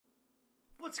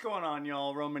What's going on,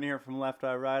 y'all? Roman here from Left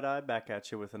Eye Right Eye, back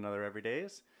at you with another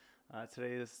Everydays.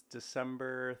 Today is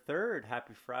December 3rd.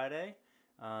 Happy Friday.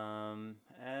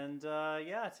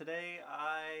 Yeah, today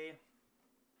I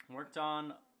worked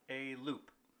on a loop.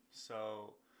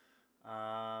 So,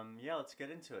 yeah, let's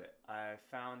get into it. I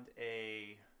found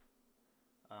a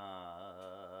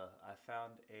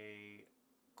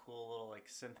cool little like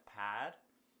synth pad,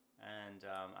 and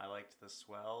I liked the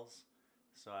swells.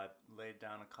 So I laid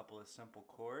down a couple of simple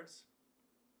chords,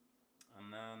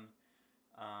 and then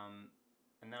um,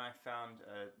 I found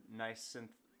a nice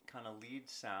synth kind of lead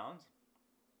sound.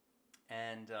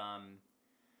 And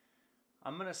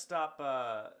I'm gonna stop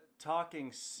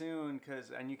talking soon,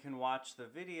 and you can watch the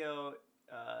video.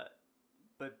 Uh,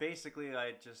 but basically,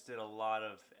 I just did a lot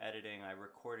of editing. I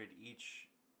recorded each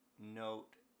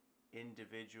note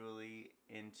individually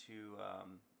into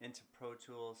Pro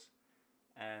Tools,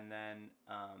 and then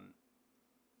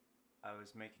I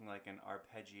was making like an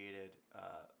arpeggiated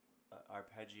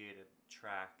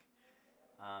track.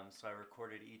 So I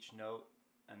recorded each note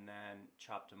and then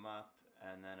chopped them up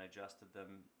and then adjusted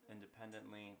them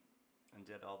independently and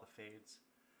did all the fades.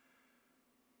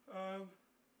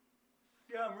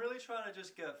 Yeah, I'm really trying to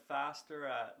just get faster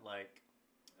at like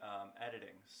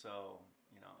editing. So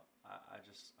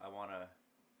I want to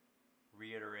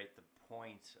reiterate the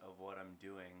point of what I'm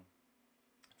doing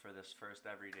for this first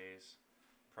Everydays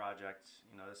project.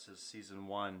 This is season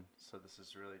 1, so this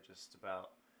is really just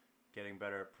about getting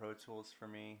better at Pro Tools for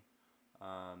me.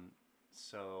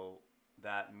 So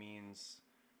that means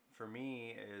for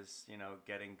me is,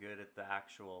 getting good at the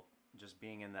actual, just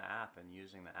being in the app and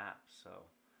using the app. So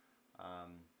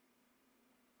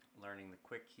learning the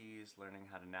quick keys, learning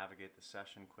how to navigate the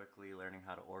session quickly, learning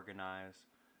how to organize,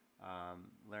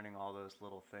 learning all those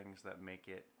little things that make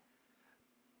it,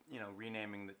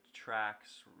 renaming the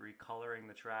tracks, recoloring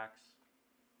the tracks,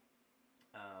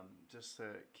 just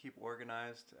to keep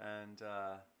organized. And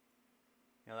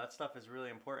that stuff is really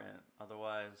important.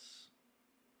 Otherwise,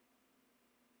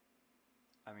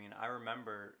 I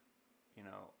remember,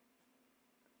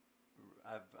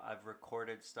 I've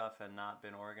recorded stuff and not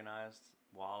been organized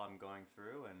while I'm going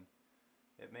through, and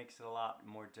it makes it a lot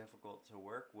more difficult to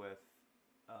work with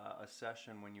a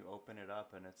session when you open it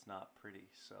up and it's not pretty.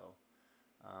 So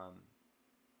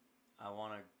I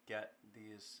want to get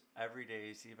these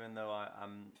Everydays, even though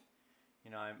I'm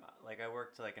I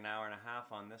worked like an hour and a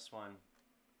half on this one,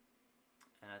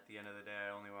 and at the end of the day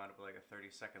I only wound up with like a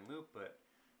 30-second loop. But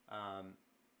I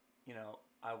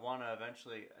want to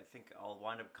eventually, I think I'll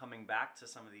wind up coming back to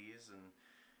some of these and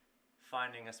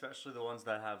finding, especially the ones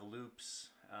that have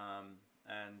loops,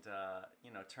 and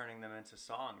turning them into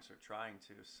songs, or trying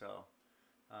to. So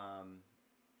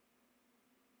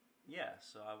yeah,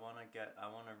 so I want to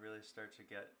really start to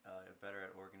get better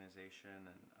at organization,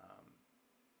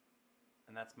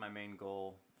 and that's my main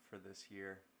goal for this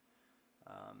year.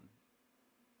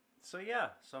 So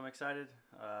yeah, so I'm excited.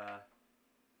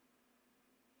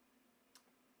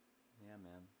 Yeah,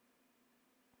 man.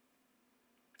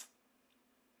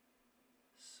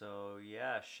 So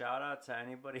yeah, shout out to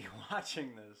anybody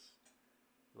watching this,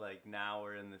 like now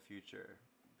or in the future,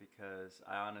 because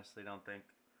I honestly don't think,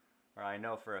 or I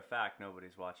know for a fact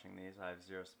nobody's watching these. I have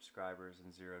 0 subscribers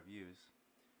and 0 views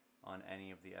on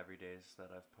any of the Everydays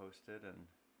that I've posted, and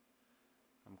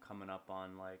I'm coming up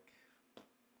on like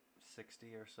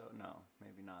 60 or so. No,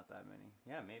 maybe not that many.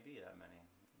 Yeah, maybe that many.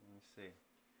 Let me see.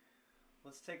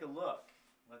 Let's take a look.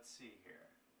 Let's see here.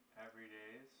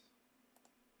 Everydays.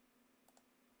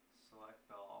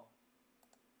 Select all.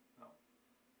 No.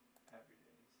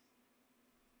 Everydays.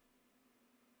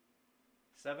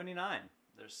 79.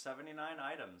 There's 79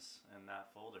 items in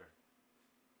that folder.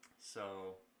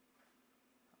 So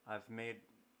I've made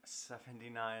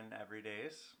 79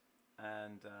 Everydays,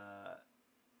 and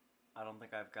I don't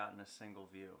think I've gotten a single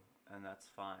view, and that's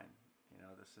fine.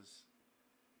 This is,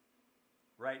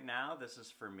 right now, this is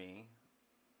for me,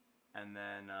 and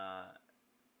then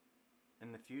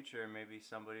in the future, maybe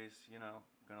somebody's,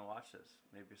 gonna watch this.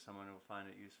 Maybe someone will find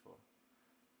it useful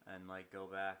and like go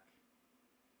back.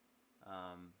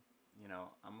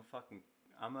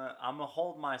 I'm a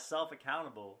hold myself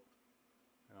accountable.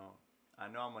 I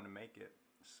know I'm gonna make it.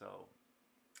 So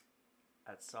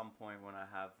at some point when I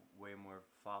have way more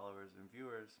followers and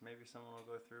viewers, maybe someone will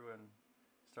go through and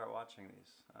start watching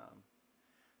these.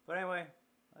 But anyway,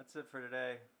 that's it for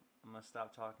today. I'm gonna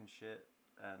stop talking shit,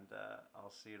 and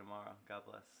I'll see you tomorrow. God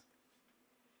bless.